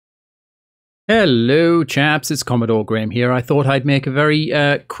Hello chaps, it's Commodore Graham here. I thought I'd make a very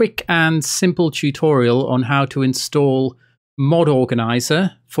quick and simple tutorial on how to install Mod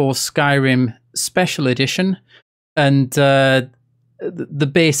Organizer for Skyrim Special Edition and the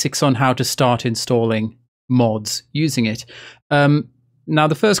basics on how to start installing mods using it. Now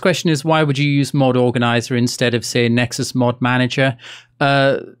the first question is, why would you use Mod Organizer instead of, say, Nexus Mod Manager?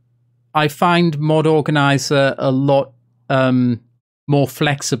 I find Mod Organizer a lot more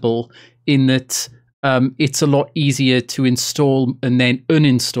flexible in that it's a lot easier to install and then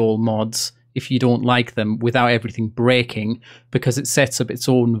uninstall mods if you don't like them without everything breaking, because it sets up its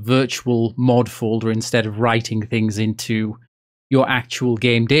own virtual mod folder instead of writing things into your actual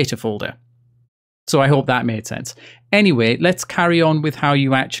game data folder. So I hope that made sense. Anyway, let's carry on with how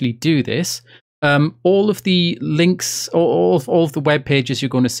you actually do this. All of the links, all of the web pages you're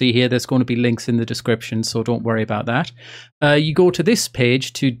going to see here, there's going to be links in the description, so don't worry about that. You go to this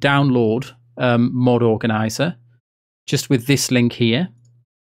page to download Mod Organizer, just with this link here.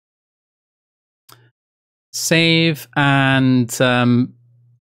 Save, and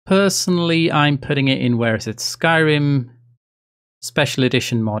personally, I'm putting it in, where is it? Skyrim Special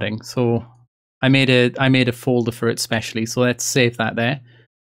Edition Modding. So I made a folder for it specially, so let's save that there.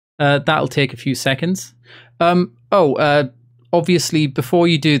 That'll take a few seconds. Obviously, before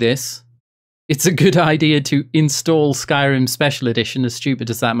you do this, it's a good idea to install Skyrim Special Edition, as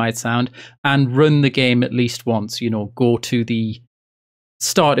stupid as that might sound, and run the game at least once. You know,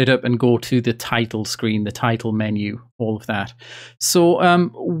 start it up and go to the title screen, the title menu, all of that. So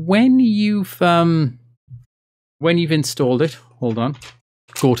when you've installed it, hold on,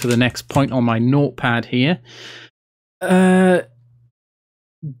 go to the next point on my notepad here.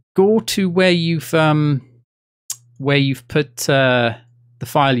 Go to where you've put the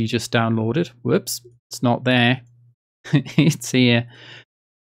file you just downloaded. Whoops, it's not there. It's here.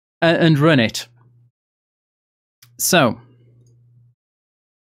 And run it. So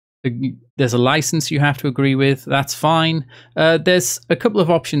there's a license you have to agree with. That's fine. There's a couple of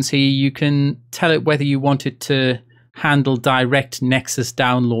options here. You can tell it whether you want it to handle direct Nexus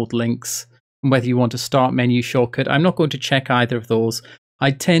download links and whether you want a start menu shortcut. I'm not going to check either of those. I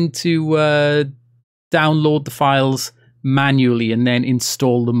tend to download the files manually and then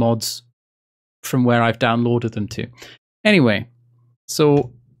install the mods from where I've downloaded them to. Anyway,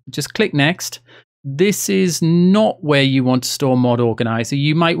 so just click Next. This is not where you want to store Mod Organizer.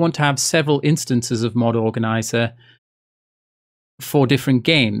 You might want to have several instances of Mod Organizer for different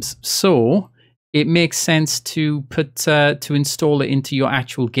games. So it makes sense to install it into your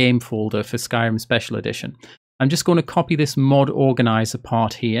actual game folder for Skyrim Special Edition. I'm just going to copy this Mod Organizer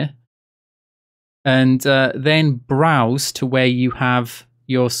part here and then browse to where you have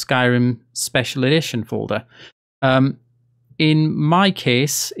your Skyrim Special Edition folder. In my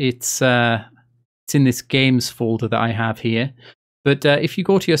case, it's in this Games folder that I have here. But if you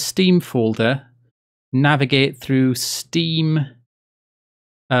go to your Steam folder, navigate through Steam,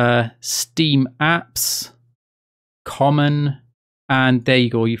 Steam Apps, Common, and there you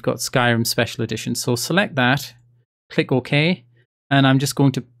go, you've got Skyrim Special Edition. So select that, click OK, and I'm just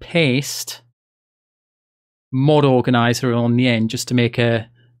going to paste Mod Organizer on the end just to make a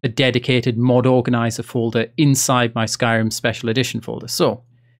dedicated Mod Organizer folder inside my Skyrim Special Edition folder. So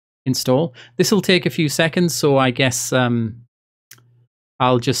install. This will take a few seconds, so I guess I'll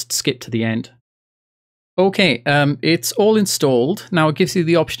just skip to the end. Okay, it's all installed. Now it gives you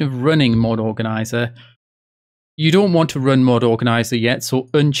the option of running Mod Organizer. You don't want to run Mod Organizer yet, so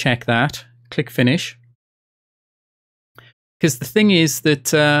uncheck that. Click Finish. Because the thing is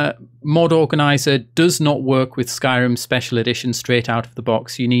that Mod Organizer does not work with Skyrim Special Edition straight out of the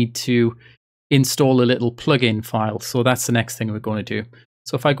box. You need to install a little plugin file. So that's the next thing we're going to do.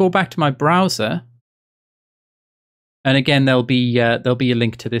 So if I go back to my browser, and again there'll be a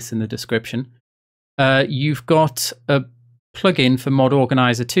link to this in the description. You've got a plugin for Mod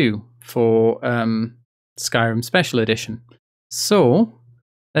Organizer 2 for Skyrim Special Edition. So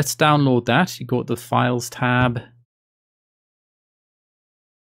let's download that. You go to the Files tab.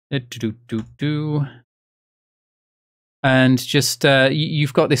 And just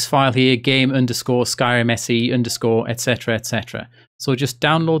you've got this file here, game_Skyrim SE_ etc. etc. So just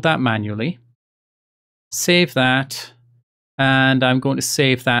download that manually. Save that, and I'm going to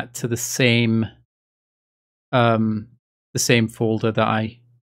save that to the same folder that I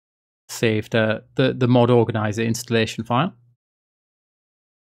saved the Mod Organizer installation file.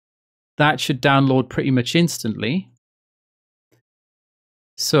 That should download pretty much instantly.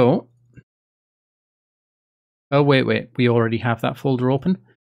 So, oh wait, we already have that folder open.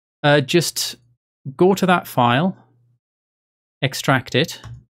 Just go to that file, extract it,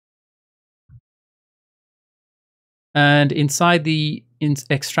 And inside the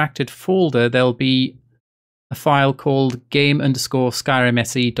extracted folder, there'll be a file called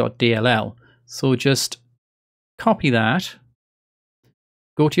game_skyrimse.dll. So just copy that,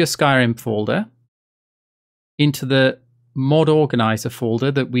 go to your Skyrim folder, into the mod organizer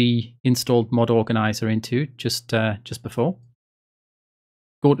folder that we installed mod organizer into just before.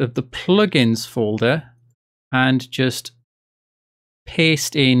 Go to the plugins folder and just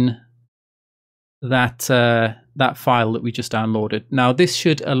paste in that that file that we just downloaded. Now this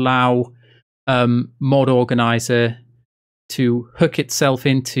should allow mod organizer to hook itself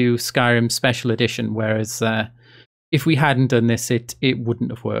into Skyrim Special Edition, whereas if we hadn't done this, it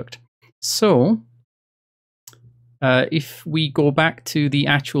wouldn't have worked. So if we go back to the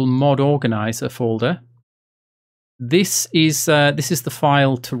actual mod organizer folder, this is the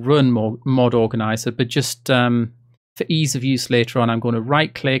file to run mod organizer, but just for ease of use later on, I'm going to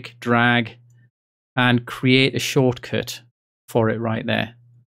right click, drag, and create a shortcut for it right there.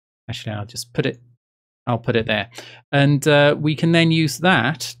 Actually, I'll put it there. And we can then use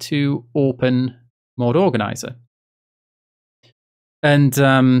that to open mod organizer.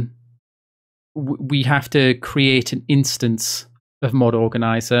 And we have to create an instance of mod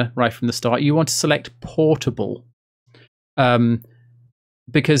organizer right from the start. You want to select portable,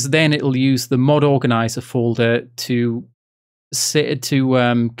 because then it'll use the mod organizer folder to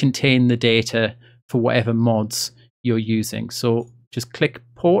contain the data for whatever mods you're using. So just click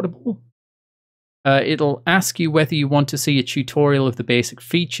portable. It'll ask you whether you want to see a tutorial of the basic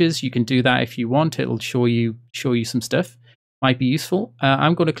features. You can do that if you want. It'll show you some stuff. Might be useful.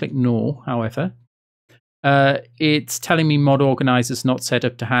 I'm going to click no, however. It's telling me mod organizer is not set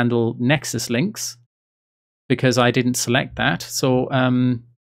up to handle Nexus links because I didn't select that. So I'm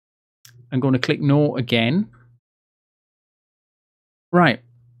going to click no again. Right.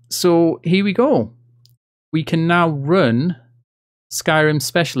 So here we go. We can now run Skyrim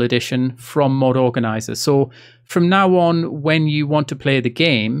Special Edition from mod organizer. So from now on, when you want to play the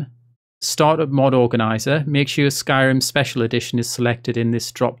game, start up mod organizer, make sure Skyrim Special Edition is selected in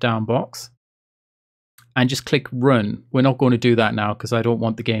this drop down box, and just click run. We're not going to do that now because I don't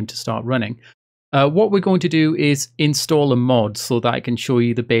want the game to start running. What we're going to do is install a mod so that I can show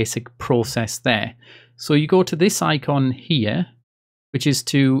you the basic process there. So you go to this icon here, which is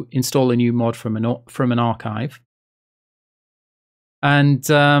to install a new mod from an archive. And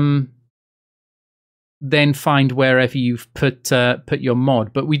then find wherever you've put your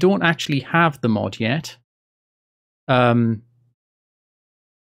mod. But we don't actually have the mod yet. So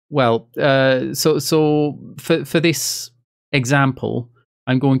for this example,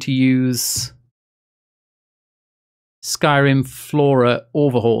 I'm going to use Skyrim Flora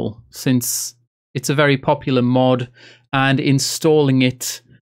Overhaul, since it's a very popular mod, and installing it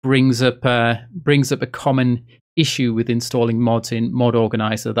brings up a common issue with installing mods in mod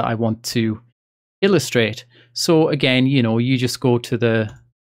organizer that I want to illustrate. So again, you just go to the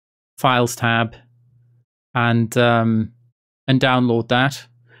Files tab and download that.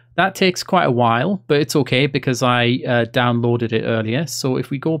 That takes quite a while, but it's okay because I downloaded it earlier. So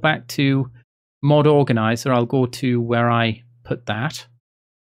if we go back to mod organizer, I'll go to where I put that.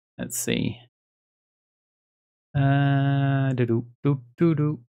 Let's see.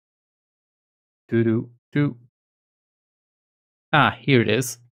 Ah, here it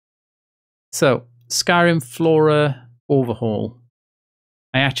is. So Skyrim Flora Overhaul.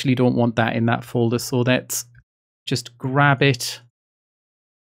 I actually don't want that in that folder, so let's just grab it,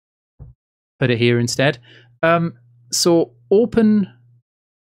 put it here instead. So open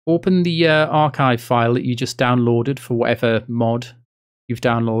the archive file that you just downloaded for whatever mod you've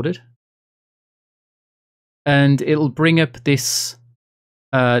downloaded, and it'll bring up this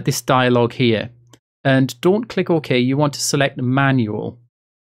this dialog here. And don't click OK. You want to select manual,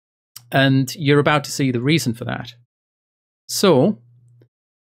 and you're about to see the reason for that. So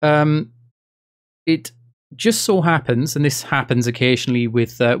it just so happens, and this happens occasionally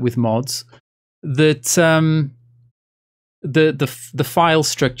with mods, that the file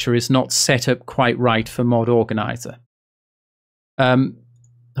structure is not set up quite right for mod organizer. Hold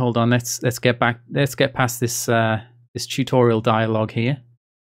on, let's get past this this tutorial dialog here.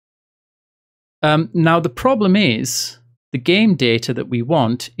 Now the problem is the game data that we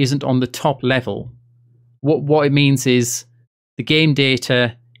want isn't on the top level. What it means is the game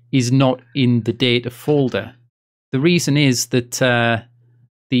data is not in the data folder. The reason is that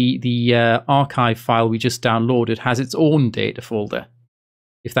the archive file we just downloaded has its own data folder,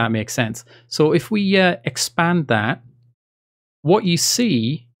 if that makes sense. So if we expand that, what you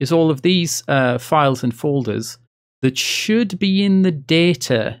see is all of these files and folders that should be in the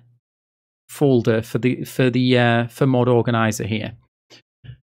data folder for mod organizer here.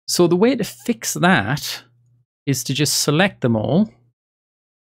 So the way to fix that is to just select them all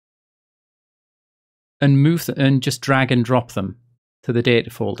and move them, and just drag and drop them to the data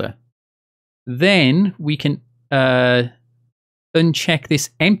folder. Then we can uncheck this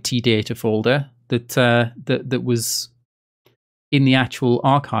empty data folder that was in the actual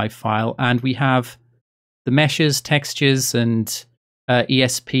archive file, and we have the meshes, textures, and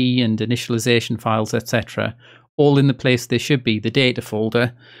ESP and initialization files, etc., all in the place they should be, the data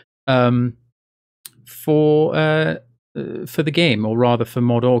folder, for the game, or rather for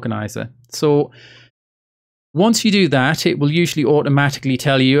mod organizer. So once you do that, it will usually automatically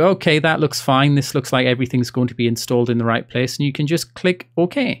tell you, okay, that looks fine. This looks like everything's going to be installed in the right place. And you can just click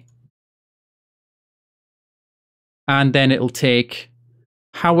OK. And then it'll take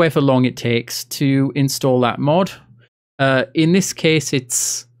however long it takes to install that mod. In this case,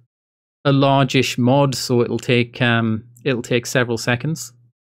 it's a largish mod, so it'll take several seconds.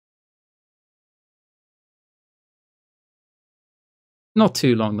 Not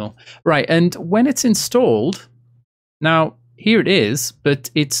too long though. Right, and when it's installed, now here it is, but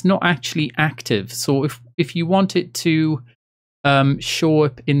it's not actually active. So if you want it to show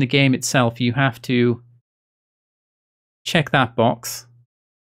up in the game itself, you have to check that box.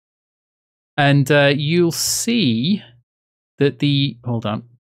 And you'll see that the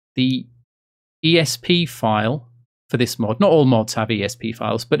ESP file for this mod, not all mods have ESP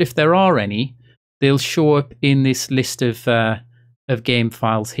files, but if there are any, they'll show up in this list of game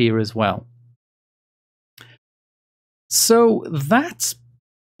files here as well. So that's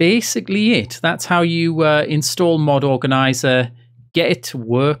basically it. That's how you install Mod Organizer, get it to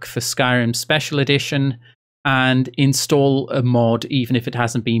work for Skyrim Special Edition, and install a mod even if it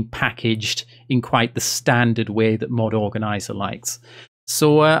hasn't been packaged in quite the standard way that Mod Organizer likes.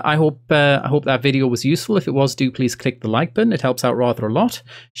 So I hope that video was useful. If it was, do please click the like button. It helps out rather a lot.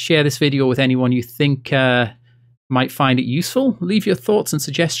 Share this video with anyone you think might find it useful. Leave your thoughts and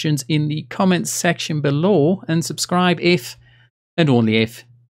suggestions in the comments section below, and subscribe if, and only if,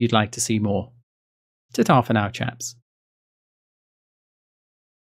 you'd like to see more. Ta-ta for now, chaps.